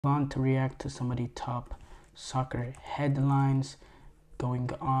On to react to some of the top soccer headlines going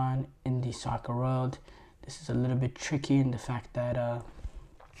on in the soccer world. This is a little bit tricky in the fact that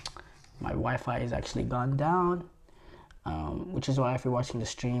my Wi-Fi has actually gone down, which is why if you're watching the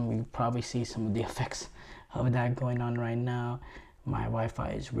stream, you probably see some of the effects of that going on right now. My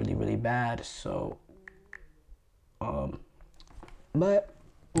Wi-Fi is really, really bad, so but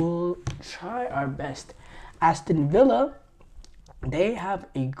we'll try our best. Aston Villa, they have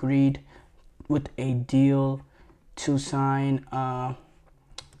agreed with a deal to sign. Aston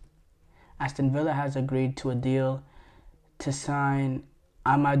Villa has agreed to a deal to sign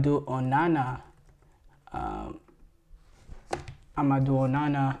Amadou Onana. Amadou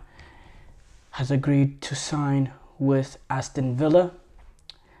Onana has agreed to sign with Aston Villa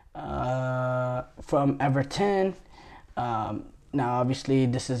from Everton. Now, obviously,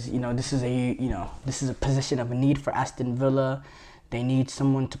 this is a position of a need for Aston Villa. They need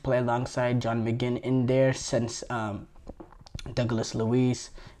someone to play alongside John McGinn in there since Douglas Luiz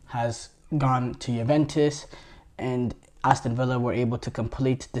has gone to Juventus, and Aston Villa were able to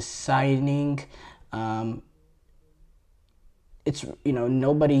complete the signing. It's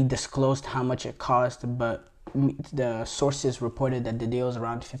nobody disclosed how much it cost, but the sources reported that the deal is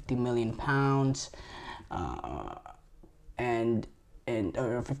around £50 million,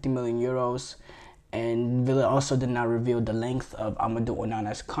 or 50 million euros. And Villa also did not reveal the length of Amadou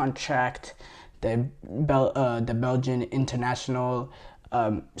Onana's contract. The Belgian international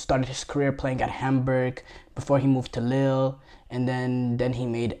started his career playing at Hamburg before he moved to Lille, and then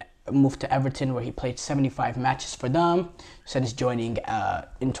he moved to Everton, where he played 75 matches for them since joining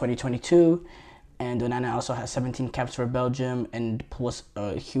in 2022. And Onana also has 17 caps for Belgium and was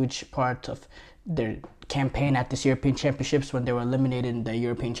a huge part of their campaign at this European Championships when they were eliminated in the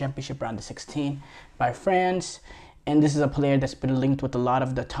European Championship round of 16 by France. And this is a player that's been linked with a lot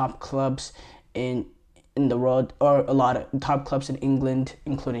of the top clubs in the world, or a lot of top clubs in England,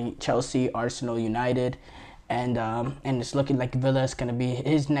 including Chelsea, Arsenal, United. And it's looking like Villa is going to be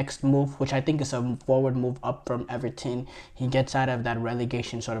his next move, which I think is a forward move up from Everton. He gets out of that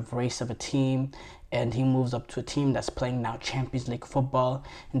relegation sort of race of a team, and he moves up to a team that's playing now Champions League football,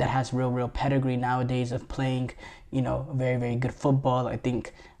 and that has real pedigree nowadays of playing, very, very good football. I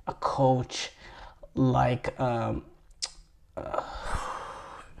think a coach like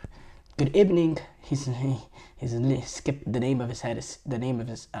good evening. He's skipped the name of his head. Is the name of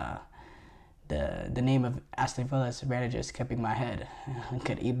his the name of Aston Villa's manager is skipping my head.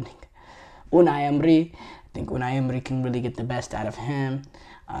 Good evening. Unai Emery. I think Unai Emery can really get the best out of him,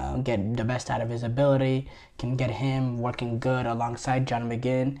 get the best out of his ability, can get him working good alongside John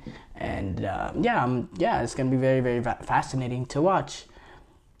McGinn. And it's going to be very, very fascinating to watch.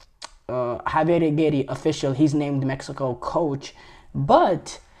 Javier Aguirre, official, he's named Mexico coach,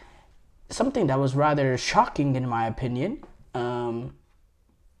 but something that was rather shocking in my opinion,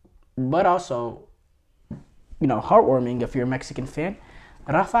 but also, heartwarming if you're a Mexican fan.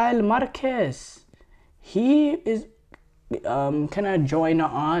 Rafael Marquez, he is gonna join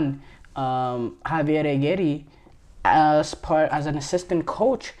on Javier Aguirre as an assistant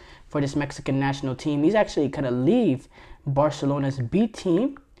coach for this Mexican national team. He's actually gonna leave Barcelona's B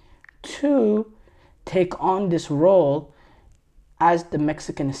team to take on this role as the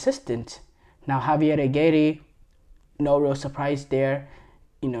Mexican assistant. Now, Javier Aguirre, no real surprise there.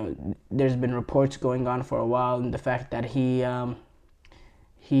 There's been reports going on for a while, and the fact that he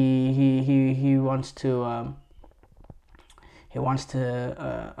wants to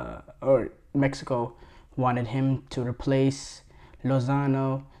or Mexico wanted him to replace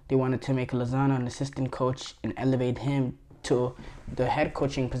Lozano. They wanted to make Lozano an assistant coach and elevate him to the head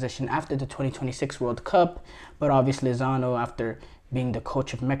coaching position after the 2026 World Cup. But obviously Lozano, after being the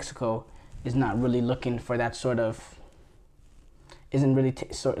coach of Mexico, is not really looking for that sort of, isn't really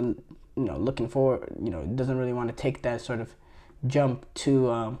looking for, doesn't really want to take that sort of jump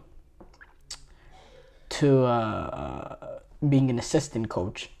to being an assistant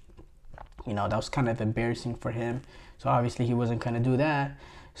coach. That was kind of embarrassing for him. So obviously he wasn't going to do that.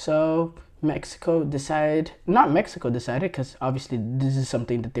 So Mexico decided, because obviously this is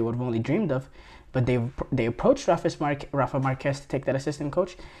something that they would have only dreamed of, but they approached Rafa Marquez to take that assistant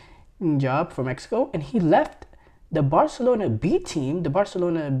coach job for Mexico, and he left the Barcelona B team, the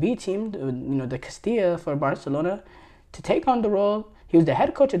Castilla for Barcelona, to take on the role. He was the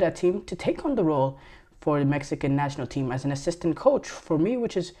head coach of that team, to take on the role for the Mexican national team as an assistant coach for me,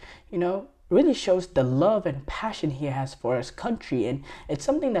 which is, really shows the love and passion he has for his country, and it's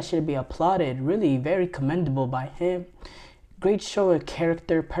something that should be applauded. Really very commendable by him. great show of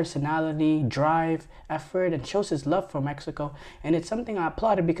character, personality, drive, effort, and shows his love for Mexico. And it's something I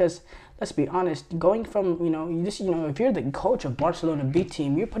applauded because, let's be honest, going from, if you're the coach of Barcelona B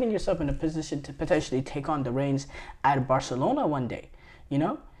team, you're putting yourself in a position to potentially take on the reins at Barcelona one day.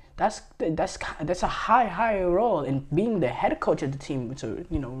 That's a high role, in being the head coach of the team. It's a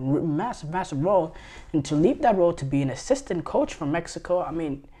massive role, and to leave that role to be an assistant coach for Mexico, I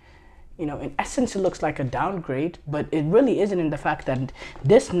mean, in essence, it looks like a downgrade, but it really isn't, in the fact that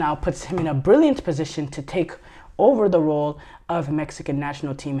this now puts him in a brilliant position to take over the role of Mexican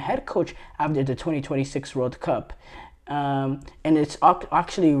national team head coach after the 2026 World Cup. And it's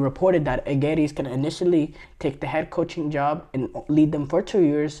actually reported that Aguirre is going to initially take the head coaching job and lead them for 2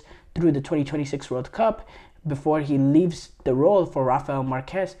 years through the 2026 World Cup before he leaves the role for Rafael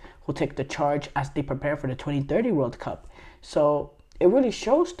Marquez, who'll take the charge as they prepare for the 2030 World Cup. So it really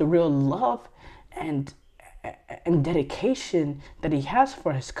shows the real love and dedication that he has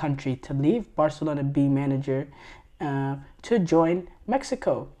for his country to leave Barcelona B manager to join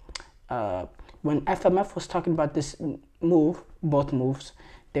Mexico. When FMF was talking about this move, both moves,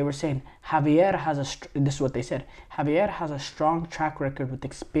 they were saying this is what they said, Javier has a strong track record with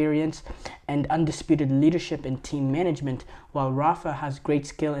experience and undisputed leadership in team management, while Rafa has great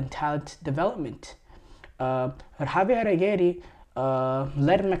skill and talent development. Javier Aguirre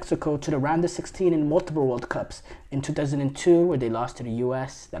led Mexico to the round of 16 in multiple World Cups. In 2002, where they lost to the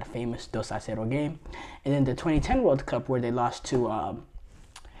U.S., that famous 2-0 game, and then the 2010 World Cup, where they lost to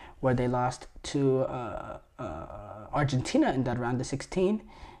Argentina in that round of 16.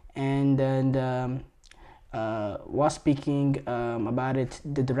 And then while speaking about it,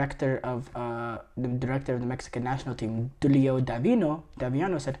 the director of the Mexican national team, Julio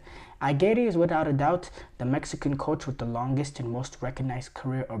Daviano said, Aguirre is without a doubt the Mexican coach with the longest and most recognized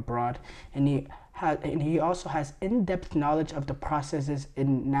career abroad, and he also has in-depth knowledge of the processes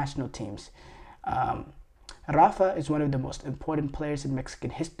in national teams. Rafa is one of the most important players in Mexican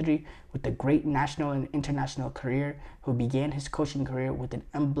history, with a great national and international career, who began his coaching career with an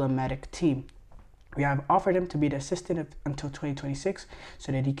emblematic team. We have offered him to be the assistant until 2026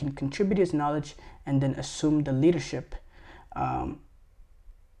 so that he can contribute his knowledge and then assume the leadership. I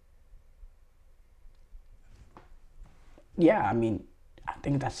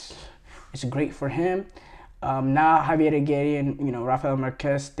think it's great for him. Now Javier Aguirre and Rafael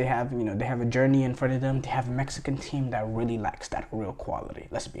Marquez, they have a journey in front of them. They have a Mexican team that really lacks that real quality.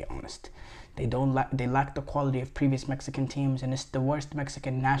 Let's be honest. They lack the quality of previous Mexican teams, and it's the worst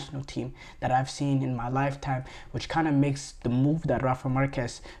Mexican national team that I've seen in my lifetime, which kind of makes the move that Rafa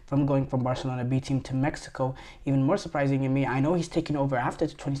Marquez from going from Barcelona B team to Mexico even more surprising to me. I know he's taking over after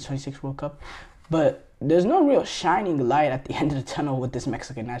the 2026 World Cup, but there's no real shining light at the end of the tunnel with this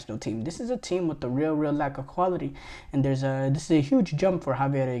Mexican national team. This is a team with a real lack of quality, and this is a huge jump for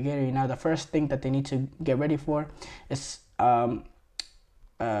Javier Aguirre. Now, the first thing that they need to get ready for is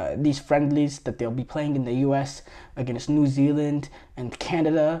these friendlies that they'll be playing in the U.S. against New Zealand and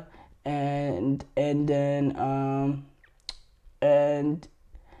Canada, and then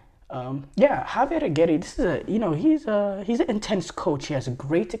Javier Aguirre, this is he's an intense coach. He has a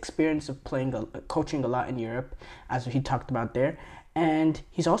great experience of coaching a lot in Europe, as he talked about there, and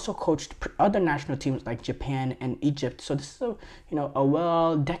he's also coached other national teams like Japan and Egypt. So this is a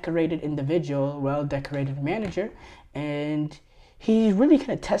well-decorated individual, well-decorated manager, and he's really going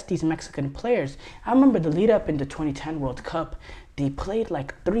to test these Mexican players. I remember the lead up in the 2010 World Cup. They played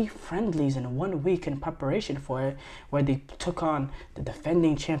like 3 friendlies in 1 week in preparation for it, where they took on the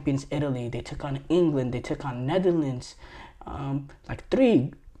defending champions Italy, they took on England, they took on Netherlands, like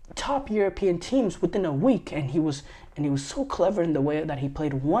 3 top European teams within a week. And he was so clever in the way that he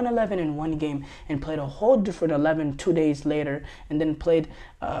played 1-11 in one game and played a whole different 11 2 days later, and then played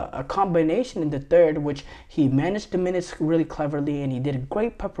a combination in the third, which he managed the minutes really cleverly, and he did a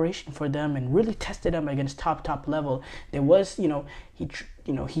great preparation for them and really tested them against top level. There was, he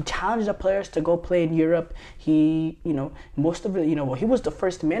challenged the players to go play in Europe. He, most of it, he was the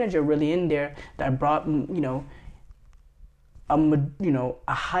first manager really in there that brought,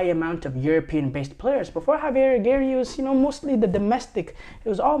 a high amount of European-based players. Before Javier Aguirre, was mostly the domestic. It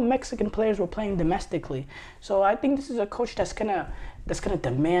was all Mexican players were playing domestically. So I think this is a coach that's gonna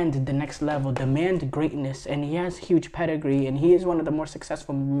demand the next level, demand greatness, and he has huge pedigree, and he is one of the more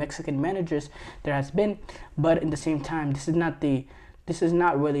successful Mexican managers there has been. But at the same time, this is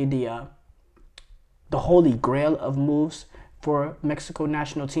not really the holy grail of moves for Mexico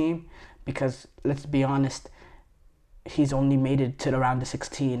national team, because let's be honest, he's only made it to the round of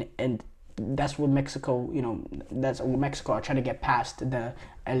 16, and that's what Mexico, that's what Mexico are trying to get past the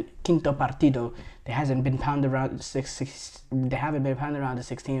El Quinto Partido. They haven't been pounded around the 16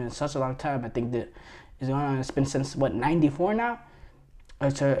 in such a long time. I think that it's been since 94 now.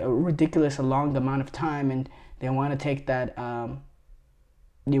 It's a ridiculous long amount of time, and they want to take that.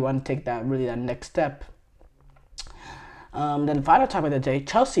 That next step. Then the final topic of the day: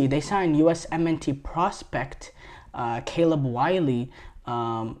 Chelsea. They signed USMNT prospect Caleb Wiley,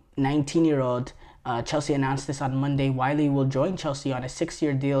 19-year-old. Chelsea announced this on Monday. Wiley will join Chelsea on a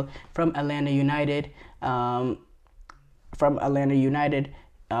 6-year deal from Atlanta United.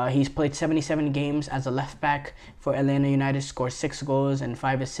 He's played 77 games as a left back for Atlanta United, scored 6 goals and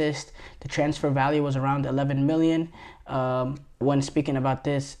 5 assists. The transfer value was around 11 million. When speaking about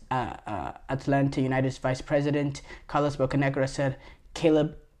this, Atlanta United's vice president, Carlos Bocanegra, said,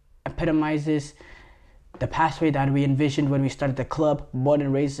 Caleb epitomizes the pathway that we envisioned when we started the club. Born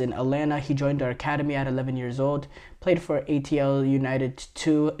and raised in Atlanta, he joined our academy at 11 years old, played for ATL United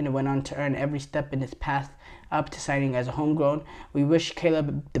 2, and went on to earn every step in his path up to signing as a homegrown. We wish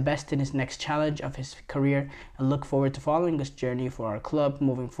Caleb the best in his next challenge of his career and look forward to following this journey for our club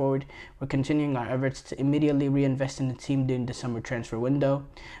moving forward. We're continuing our efforts to immediately reinvest in the team during the summer transfer window.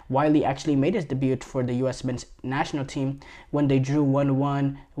 Wiley actually made his debut for the U.S. men's national team when they drew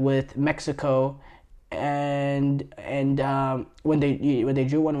 1-1 with Mexico, and when they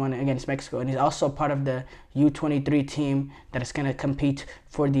drew 1-1 against Mexico, and he's also part of the U23 team that is going to compete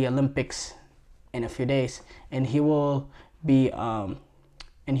for the Olympics in a few days, and he will be part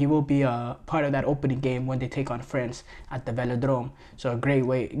of that opening game when they take on France at the Velodrome. So a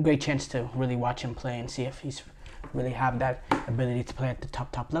great chance to really watch him play and see if he's really have that ability to play at the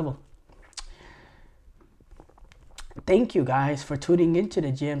top level. Thank you guys for tuning into the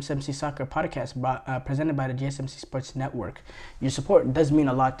GSMC Soccer Podcast presented by the GSMC Sports Network. Your support does mean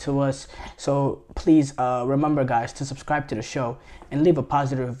a lot to us, so please remember, guys, to subscribe to the show and leave a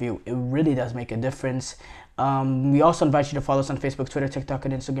positive review. It really does make a difference. We also invite you to follow us on Facebook, Twitter, TikTok,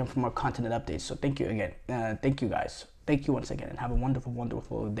 and Instagram for more content and updates. So thank you again. Thank you, guys. Thank you once again, and have a wonderful,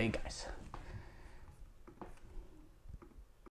 wonderful day, guys.